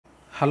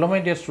Hello my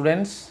dear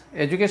students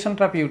education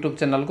trap YouTube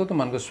channel को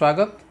तुमको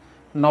स्वागत।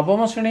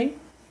 नवम श्रेणी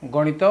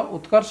गणित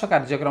उत्कर्ष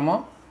कार्यक्रम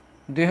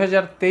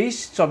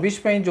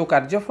 2023-24 जो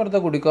कार्यफर्द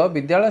गुड़िक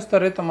विद्यालय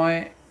स्तर में तुम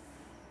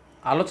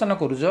आलोचना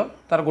करुच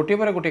तार गोटे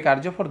पर गोटे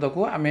कार्यफर्द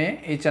को आम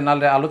ये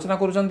चैनल आलोचना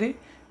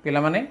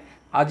करें।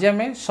 आज आम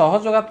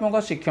सहयोगात्मक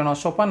शिक्षण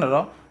सोपान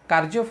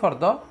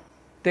कार्यफर्द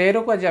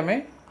 13 को आज आम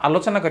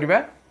आलोचना करवा।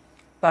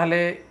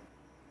 ताहले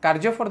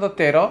कार्यफर्द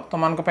 13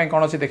 तुमको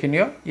कौन अच्छी देखनी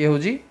ये हूँ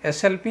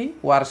SLP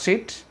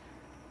वर्कशीट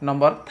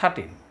नंबर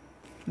 13।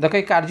 देख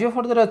ये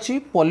कार्यफर्द अच्छी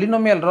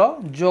पॉलिनोमियल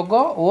जोग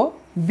और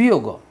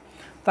वियोग।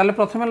 ताले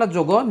प्रथम है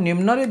जोग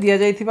निम्न रे दिया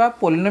जाइथिबा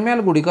पॉलिनोमियल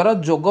गुड़िकर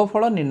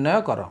जोगफल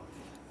निर्णय कर।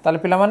 ताले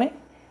पिला माने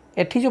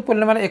एठी जो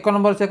पॉलिनोमियल एक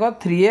नंबर से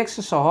 3x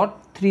सह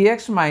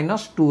 3x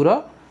माइनस 2 रो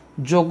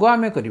जोग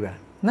आमे करिबा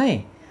नहीं।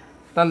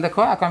 ताले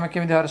देखो आको आमे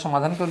केमि भाव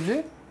समाधान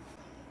करूजे।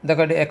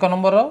 देखो ये एक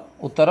नंबर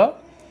उत्तर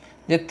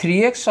जे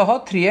 3x सह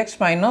 3x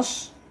माइनस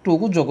 2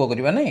 को जोग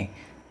करवा नहीं।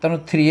 तेणु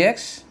 3x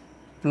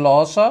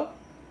प्लस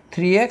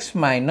 3x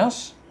माइनस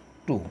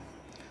 2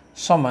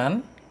 समान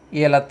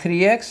ये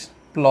 3x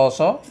प्लस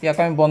या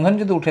आम बंधन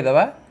जो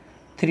उठेदेवा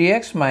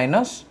 3x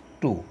माइनस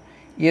 2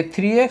 ये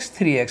 3x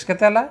के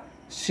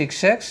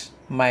 6x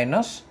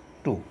माइनस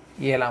 2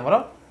 ये आमर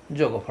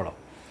जोगफल।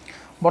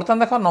 बर्तमान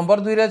देख नंबर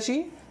 2 अच्छी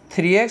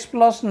 3x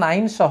प्लस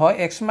 9 सह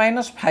x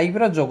माइनस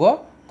 5 रोग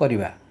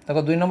करवा। देख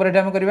 2 नंबर ये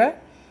आम करवा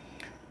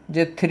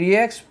जे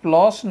 3x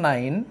plus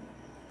 9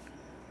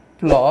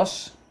 plus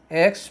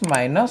x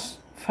minus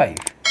 5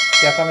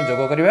 या आम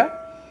जोग करवा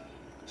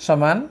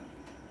समान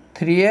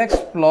 3x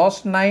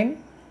प्लस 9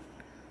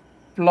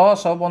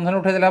 प्लस बंधन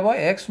उठे हम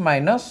x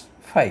माइनस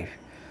 5।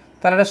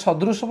 तार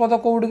सदृश पद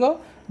कौटिक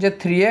जे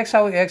 3x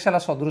आउ x है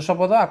सदृश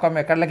पद आपको आम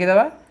एकाड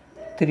लिखिदेवा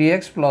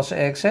 3x प्लस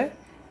x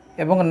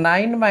एवं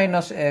 9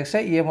 माइनस x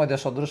ये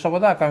सदृश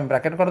पद आपको आम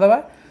ब्राकेट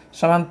करदे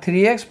समान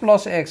 3x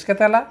प्लस x के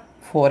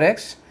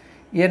 4x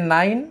ये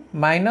 9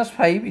 माइनस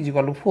 5 इज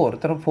इक्वल टू 4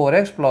 तेणु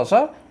 4x प्लस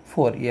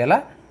 4 ये है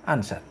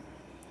answer.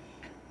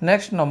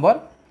 Next number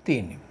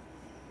 3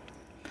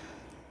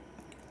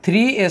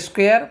 3a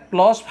square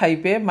plus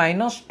 5a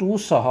minus 2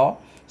 सह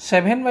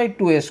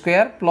 7/2a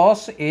square plus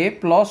a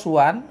plus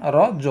 1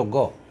 रोग।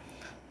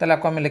 ताले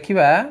आम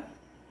लिखा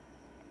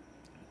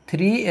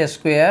 3a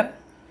square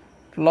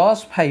plus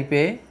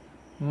 5a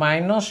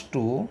minus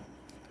 2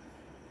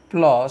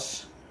 plus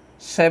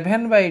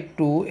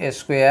 7/2a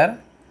square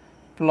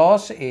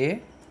plus a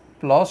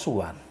plus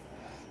 1।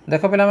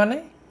 देख पिला माने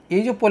ये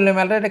जो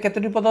पॉलिनोमियल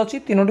केतोटी पद अच्छी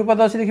 3टी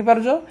पद अच्छी देखिपुर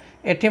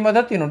एटी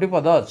 3टी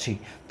पद अच्छी।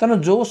 तेणु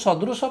जो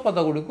सदृश पद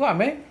गुड़ी को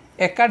आम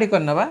एकाठी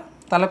करना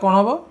ताले कौन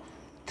हम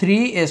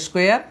 3a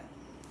स्क्वायर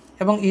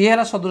एवं ये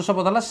है सदृश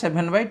पद है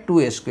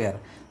 7/2a स्क्वायर।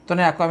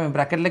 तेणु आपको आम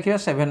ब्राकेट लिखा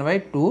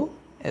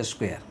 7/2a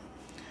स्क्वायर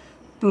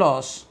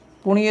प्लस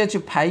पुणी अच्छी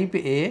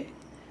 5a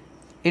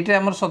ये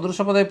आम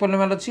सदृश पद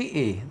पॉलिनोमियल अच्छी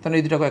a तेणु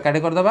ये दुटा एकाठी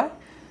करदे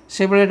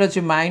से बड़े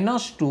अच्छी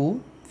माइनस 2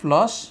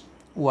 प्लस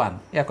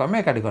 1 या आम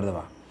एकाठी करदे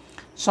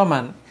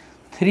समान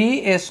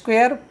 3a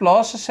square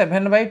plus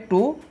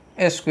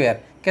 7/2a square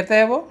केते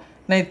हेबो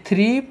नहीं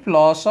 3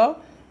 प्लस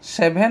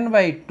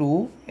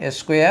 7/2a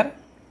स्क्वायर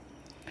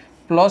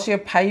प्लस ये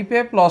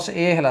 5a प्लस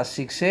a है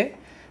 6a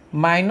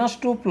minus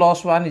 2 plus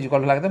 1 is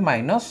equal to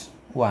minus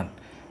 1।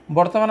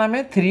 बर्तमान आम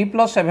 3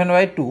 प्लस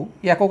 7/2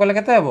 या कले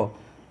केते हेबो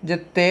जे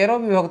 13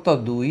 विभक्त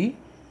 2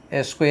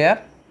 a स्क्वायर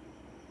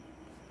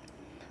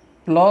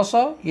प्लस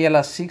ये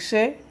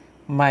 6a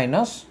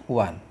माइनस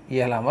 1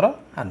 ये है आमर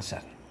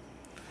आंसर।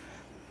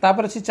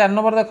 तापर अच्छी 4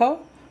 नंबर देख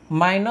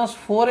minus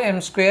 4m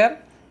square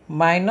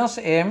minus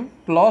m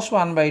plus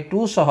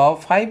 1/2 सह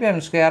 5m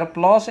square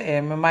plus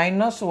m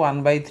minus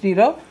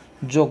 1/3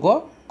 जोग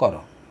कर।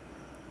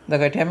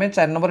 देख ये आम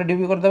 4 नंबर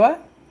डिवी करदे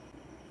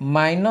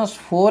minus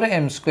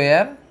 4m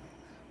square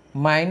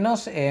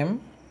minus m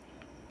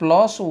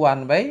plus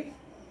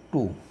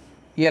 1/2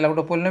 ये है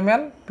गोटे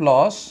polynomial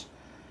plus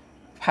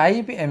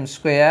 5m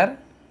square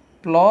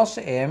plus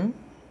m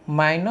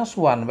minus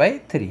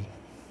 1/3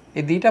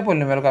 ये दुईटा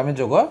पॉलिनोमियल को आम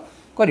जोग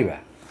करवा।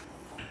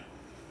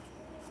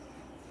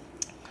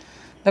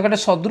 देखो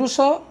सदृश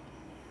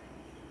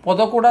पद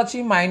कौटा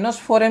अच्छी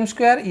माइनस 4m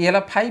स्क्वायर ये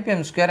है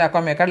 5m स्क्वायर आपको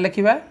आम एकाड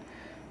लिखा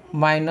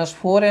minus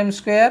 4m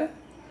square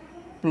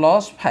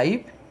plus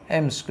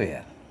 5m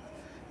square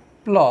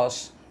plus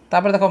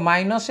तापर देखो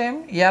माइनस m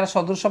यार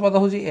सदृश पद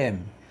हूँ m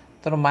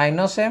तेणु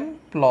माइनस m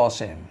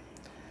प्लस m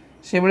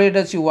से बड़े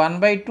अच्छी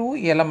 1/2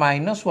 ये है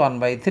माइनस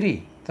 1/3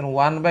 तेणु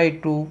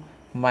 1/2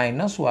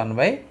 माइनस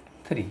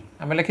 1/3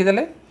 आम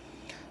लिखिदे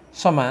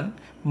समान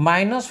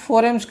minus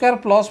 4m square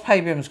plus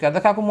 5m square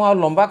देखा मुझे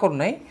लंबा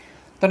करूना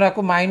तेणु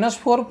आपको माइनस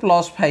 4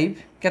 प्लस 5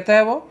 केते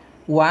हेबो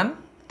 1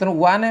 तेणु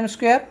 1m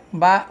स्क्वायर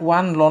बा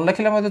 1 लन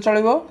लिखिले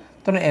चलो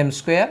तेणु m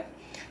स्क्वायर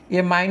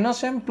ये माइनस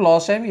m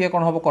प्लस m ये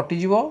कौन हम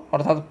कटिज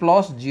अर्थात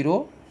प्लस 0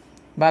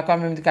 बा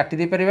आम एमती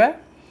काटिदे पारिबा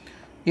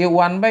ये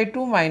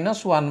 1/2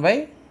 माइनस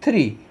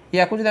 1/3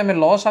 या जो आम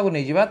लस आगे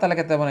नहीं जावा ताले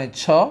केते बने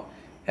 6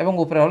 एवं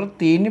ऊपर हल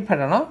 3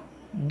 फेड़ाण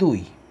 2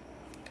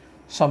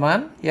 समान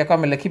या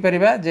आम लिखिपर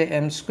जे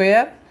m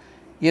स्क्वायर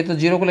ये तो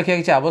 0 को लिखा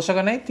किसी आवश्यक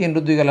नहीं 3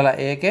 रु 2 गला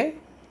 1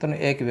 तेणु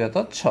 1 विहत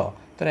 6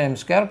 तेणु एम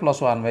स्क्वायर प्लस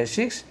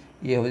 1/6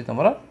 ये हूँ तुम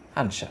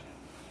आंसर।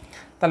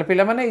 ताले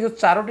पिला माने ये जो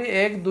 4टी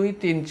 1 2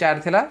 3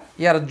 4 थिला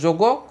यार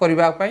जोग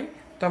करने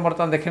तुम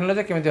बर्तमान देख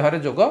ने केमी भाव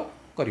जोग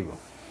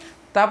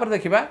कर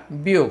देखा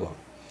वियोग।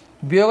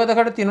 वियोग देख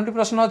 3टी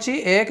प्रश्न अच्छी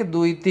 1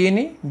 2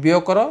 3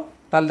 वियोग कर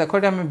ताल देख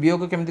ये आम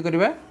वियोग केमी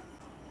करवा।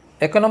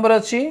 1 नंबर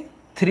अच्छी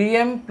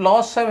 3m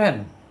 +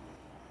 7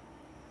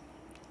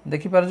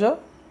 देखिपार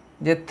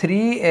जे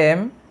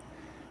 3m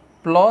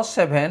 +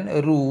 7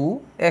 रु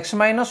x -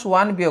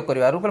 1 वियोग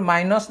करवा रूप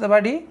माइनस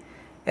देवाटी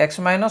x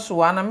 -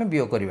 1 आम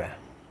वियोग करवा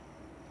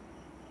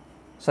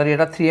सॉरी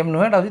यहाँ 3m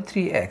नुहे यहाँ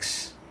 3x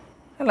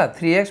है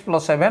 3x +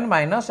 7 -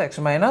 x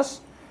 -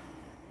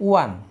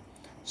 1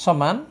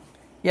 समान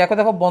या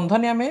देख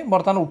बंधनी आम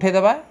बर्तमान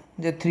उठेदेवा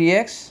जे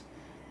 3x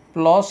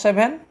 +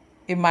 7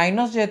 ये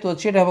माइनस जेहेतु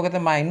अच्छी ये हम के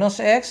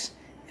 -x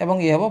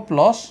एवं ये हम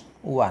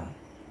 +1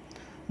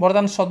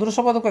 बर्तमान सदृश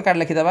पद को एकाड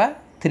लिखिदेवा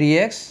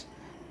 3x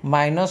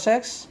 -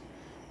 x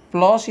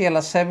प्लस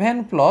ये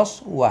 7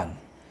 + 1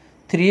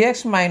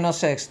 3x -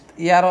 x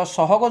यार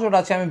सहग जोड़ा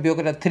अच्छे आम वियोग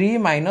करा 3 - ये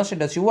 1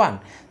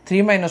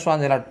 3 -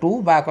 1 है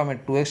 2 बाक आम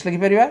 2x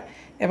लिखिपर और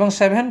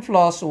 7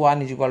 +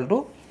 1 =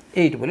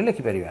 8 बोली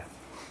लिखिपर।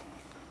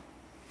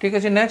 ठीक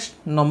अच्छे नेक्स्ट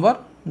नंबर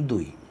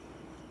 2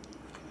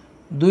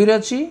 2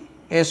 अच्छी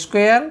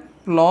a²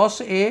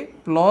 + a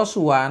 +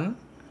 1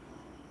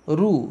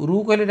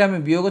 रु कहले आम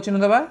वियोग चिन्ह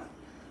देवा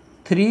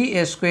 3a² -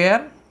 a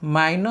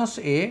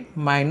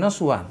 -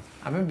 1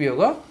 आम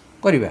वियोग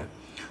करवा।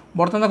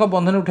 बर्तमान देख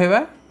बंधनी उठेबा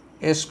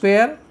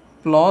a²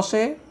 + a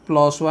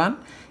 + 1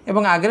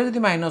 एवं आगे जब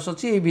माइनस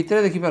अच्छी ये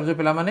भितर देखिपार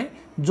पिला माने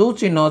जो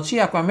चिन्ह अच्छी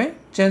या आम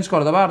चेंज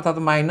करदे अर्थात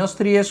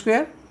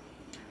 -3a²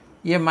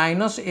 ये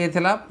 -a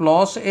थिला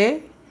 +a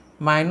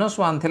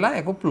 -1 थिला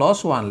एक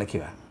 +1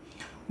 लिखा।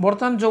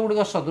 बर्तमान जो गुड़िक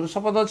सदृश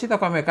पद अच्छी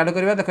आम एकाड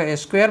करवा देख a²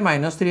 -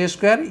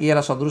 3a²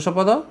 ये सदृश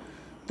पद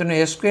तेणु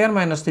a² -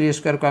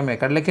 3a² को आम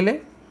एकाड लिखिले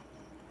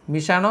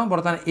मिशाण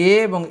बर्तमान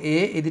a और a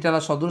ये दुटा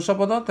सदृश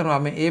पद तेणु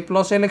आम a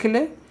 + a लिखिले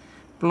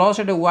प्लस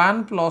ये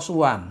 1 +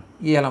 1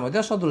 ये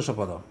है सदृश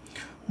पद।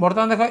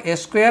 बर्तमान देख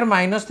a² -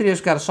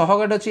 3a²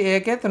 सहग अच्छी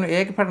 1 तेणु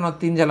 1 ×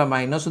 3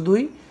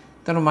 -2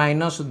 तेणु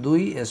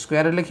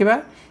 -2a²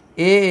 लिखा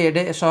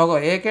ए सहग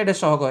 1 एडे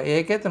सहग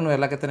 1 तेणु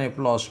है के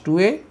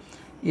 +2a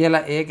ये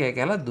 1 1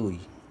 है 2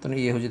 तेणु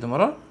ये हूँ तुम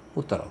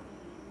उत्तर।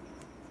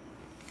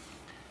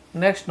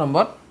 नेक्स्ट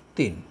नंबर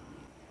 3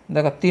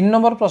 देख 3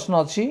 नंबर प्रश्न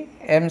अच्छी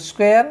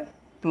m²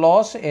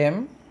 +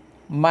 m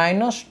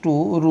 -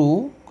 2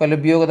 रु कहले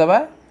वियोग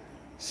देवा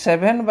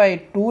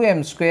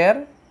 7/2m²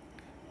 -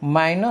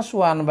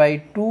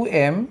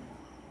 1/2m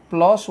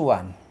 +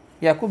 1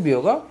 या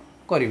वियोग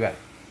करवा।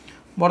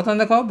 बर्तमान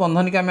देख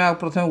बंधनी आम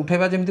प्रथम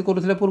उठेबा जमी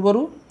करूँ पूर्वर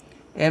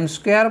m² +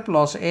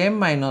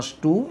 m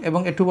 - 2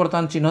 एवं एठू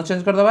बर्तमान चिन्ह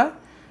चेंज करदे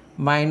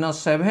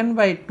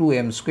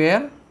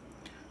 -7/2m²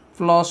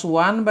 +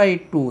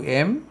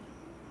 1/2m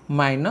 -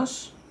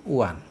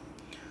 1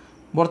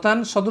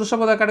 बर्तमान सदृश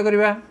पद एकाड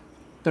करवा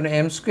तेणु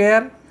m² -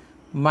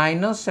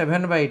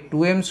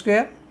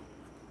 7/2m²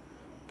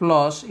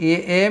 प्लस ये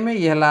m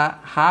ये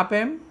हाफ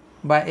m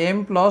बा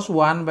m +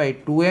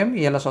 1/2m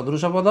ये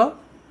सदृश पद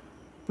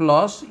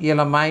प्लस ये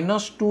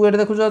 -2 ये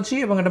देखुच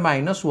अच्छी और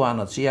 -1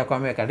 अच्छी या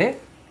आम एकाठे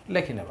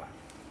लिखिने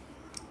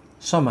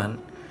सामान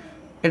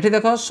ये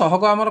देख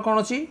सहग आमर कौन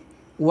अच्छी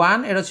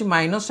 1 ये अच्छी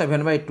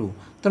 -7/2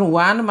 तेणु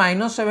 1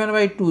 -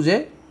 7/2 जे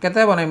केते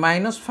हे ना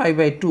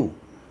 -5/2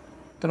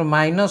 तेणु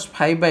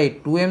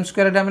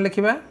 -5/2m² आम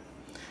लिखा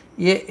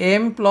ये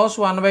m +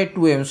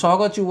 1/2m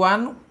सहग अच्छी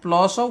 1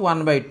 +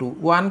 1/2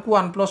 1 को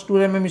 1 +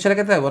 2 में मिसारे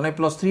के ना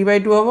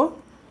 +3/2 हम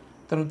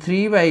तेणु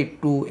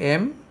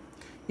 3/2m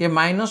ये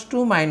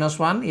 -2 -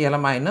 1 ये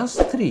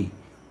 -3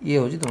 ये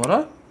हूँ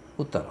तुम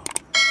उत्तर।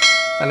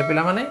 ताले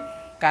पिला माने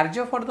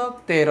कार्यफल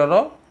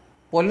 13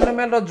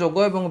 पॉलिनोमियल जोग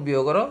और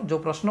वियोगर जो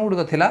प्रश्न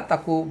गुड़िक थिला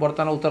ताकू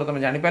बर्तमान उत्तर तुम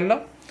जापर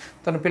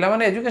तेणु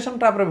पिलाने एजुकेशन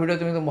ट्रापर वीडियो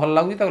तुम भल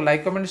लगे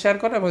लाइक कमेंट शेयर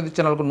कर और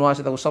चैनल को नुआ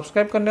से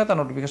सब्सक्राइब करनी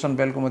नोटिफिकेशन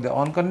बेल को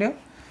ऑन करनी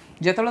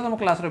जिते तुम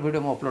क्लास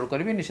वीडियो मुझे अपलोड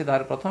करी निश्चित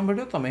भाव प्रथम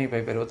वीडियो तुम ही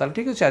पाइपर। ताले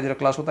ठीक अच्छे आज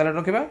क्लास को ताले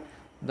रखा।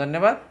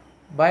 धन्यवाद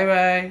बाय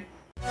बाय।